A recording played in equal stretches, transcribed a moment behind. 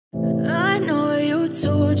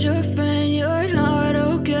told your friend you're not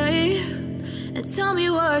okay, and tell me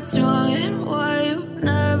what's wrong and why you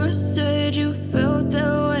never said you felt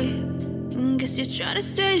that way. And guess you're trying to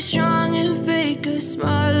stay strong and fake a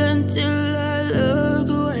smile until I look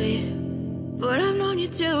away. But I've known you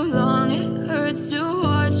too long, it hurts to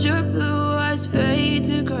watch your blue eyes fade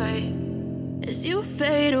to gray as you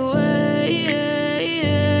fade away,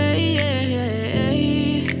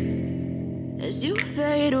 as you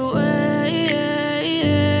fade away.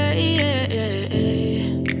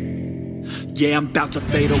 Yeah, I'm about to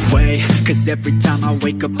fade away, cause every time I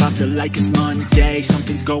wake up I feel like it's Monday.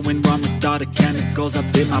 Something's going wrong with all the chemicals up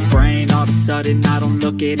in my brain. All of a sudden I don't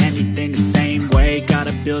look at anything the same way.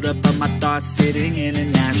 Gotta build up of my thoughts sitting in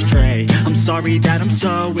an ashtray. I'm sorry that I'm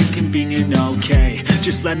so inconvenient, okay.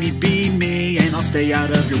 Just let me be me and I'll stay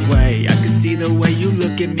out of your way. I can see the way you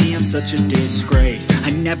look at me, I'm such a disgrace.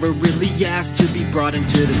 I never really asked to be brought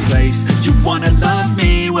into this place. You wanna love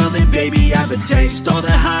me? Well then baby have a taste. All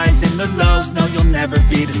the highs and the lows, no you'll never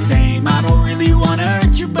be the same. I don't really wanna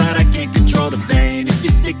hurt you but I can't control the pain. If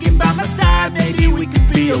you're sticking by my side maybe we could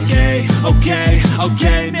be okay.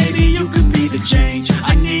 Okay, maybe you could be the change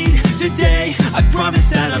I need today. I promise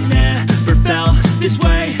that I've never felt this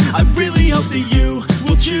way. I really hope that you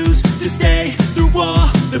will choose to stay through all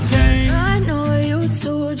the pain. I know you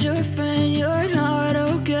told your friend you're not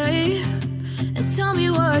okay, and tell me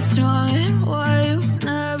what's wrong and why you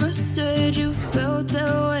never said you felt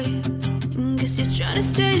that way. And guess you're trying to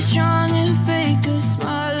stay strong and fake a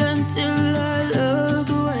smile until I look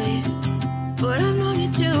away. But I've known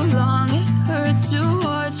you too long, it hurts to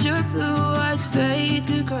watch your blue eyes fade